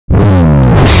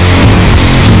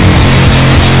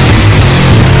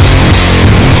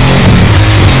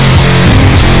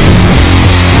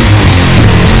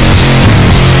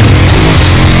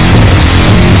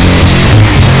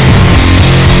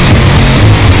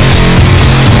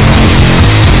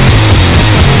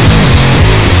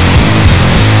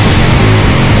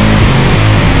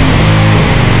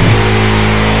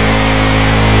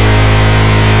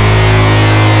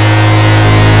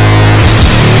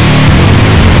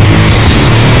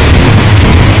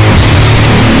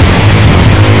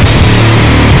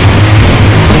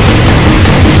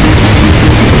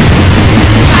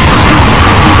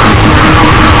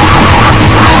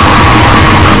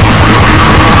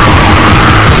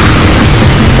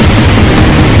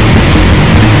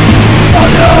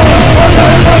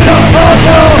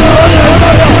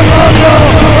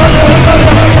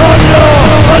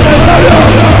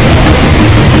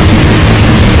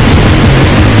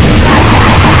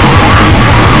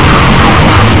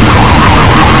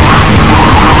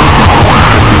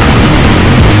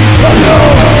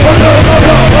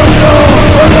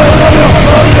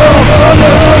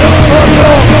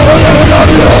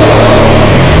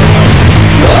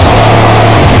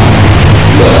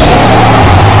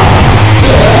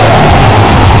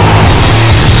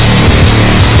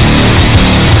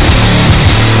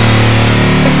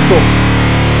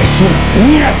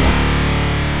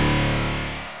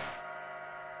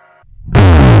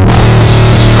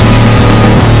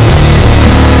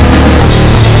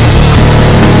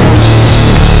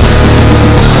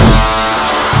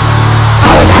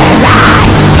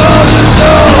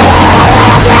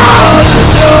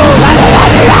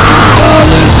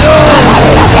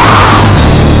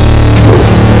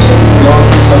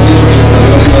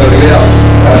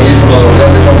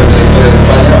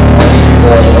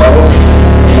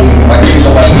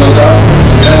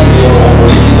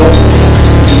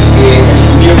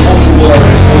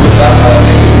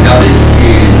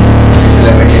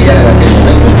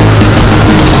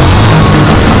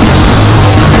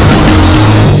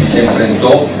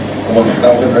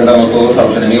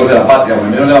enemigos de la patria. Los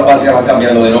enemigos de la patria van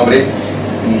cambiando de nombre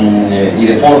y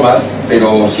de formas,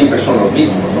 pero siempre son los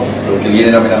mismos, ¿no? Los que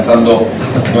vienen amenazando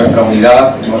nuestra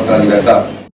unidad, nuestra libertad.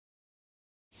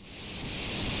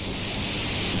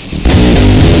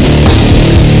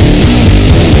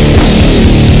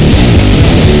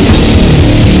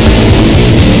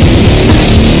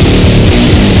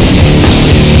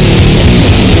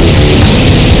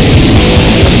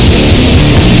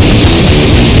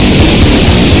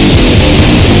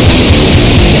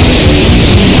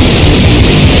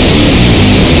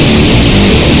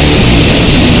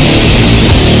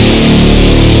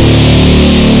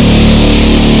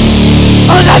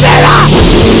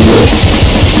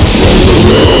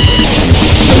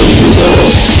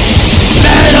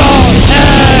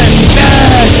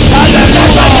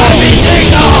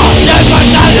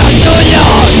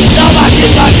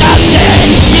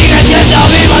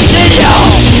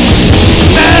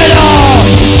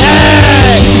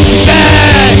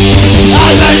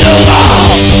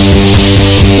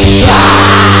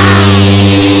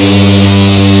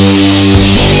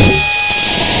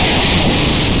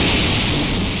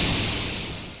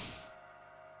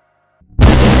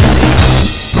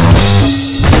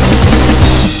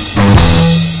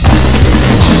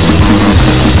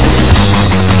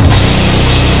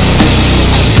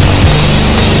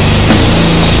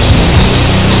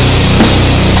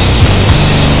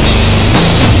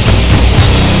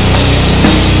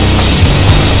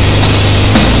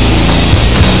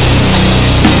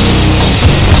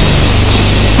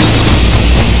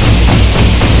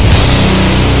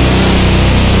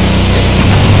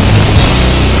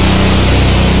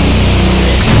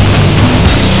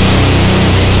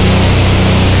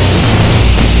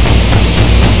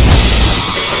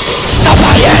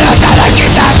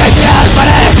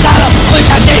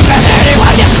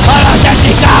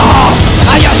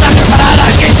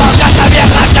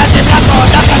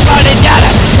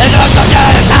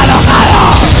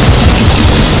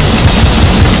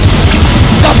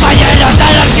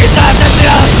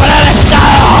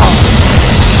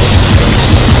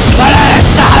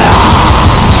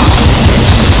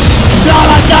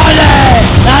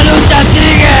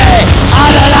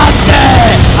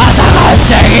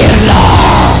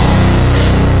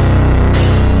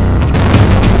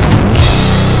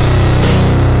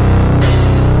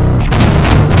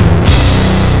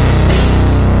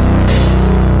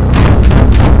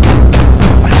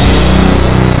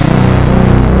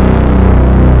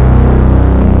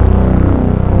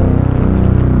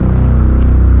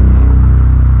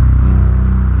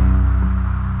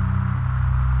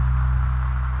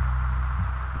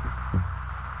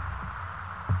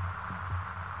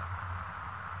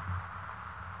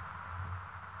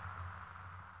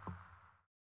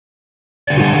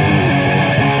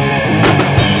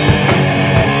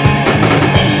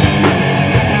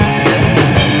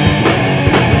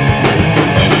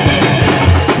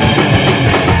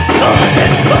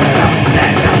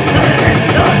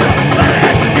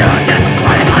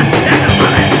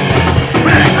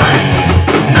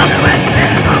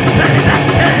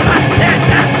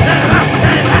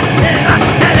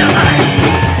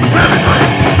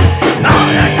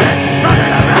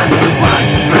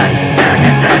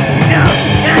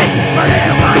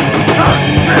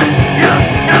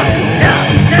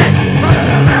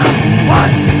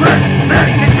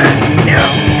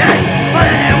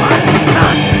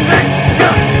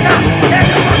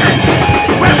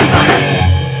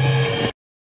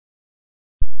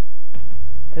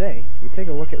 Today, we take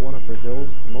a look at one of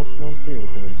Brazil's most known serial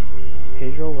killers,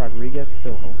 Pedro Rodrigues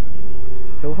Filho.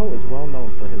 Filho is well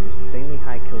known for his insanely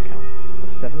high kill count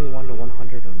of 71 to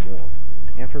 100 or more,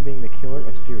 and for being the killer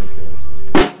of serial killers.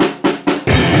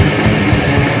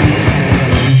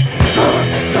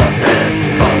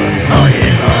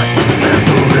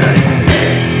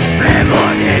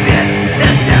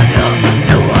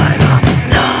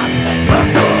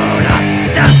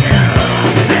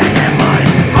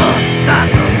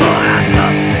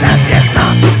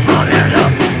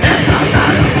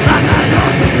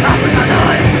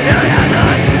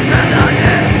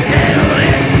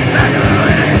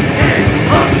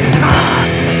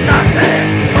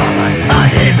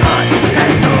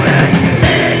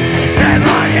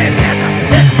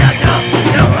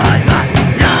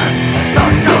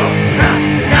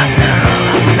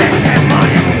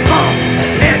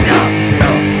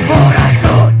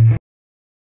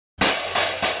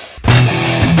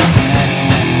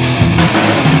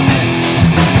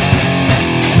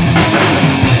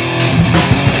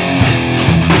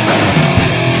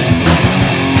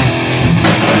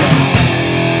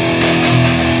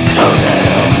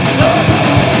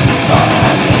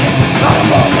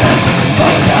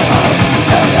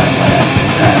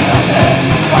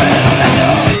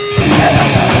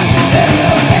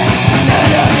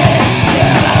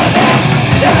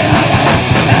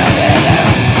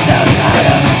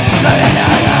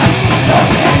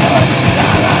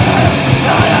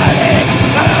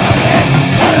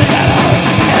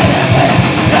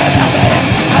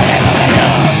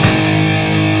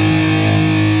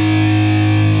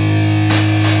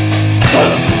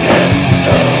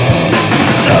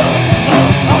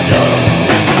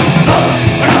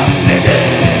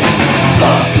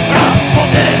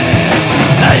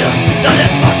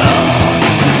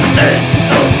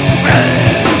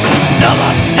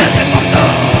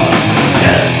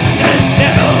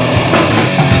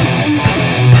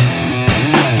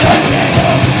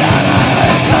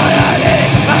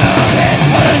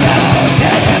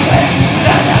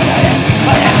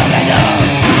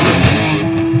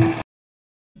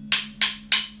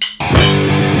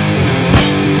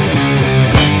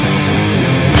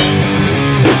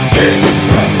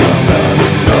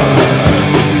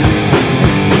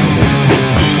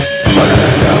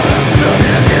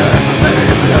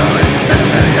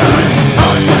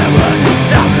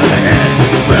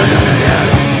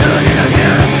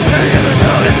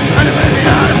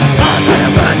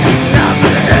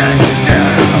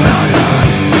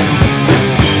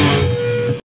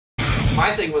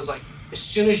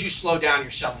 soon as you slow down, you're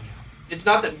selling out. It's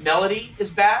not that melody is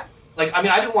bad. Like, I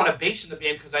mean, I didn't want a bass in the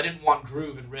band because I didn't want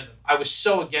groove and rhythm. I was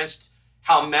so against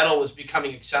how metal was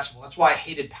becoming accessible. That's why I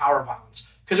hated power violence.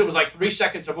 Because it was like 3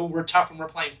 seconds of, oh, we're tough and we're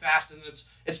playing fast, and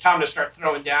it's time to start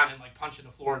throwing down and like punching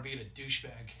the floor and being a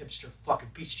douchebag, hipster, fucking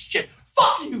piece of shit.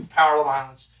 Fuck you, power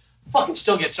violence. Fucking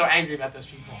still get so angry about those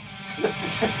people.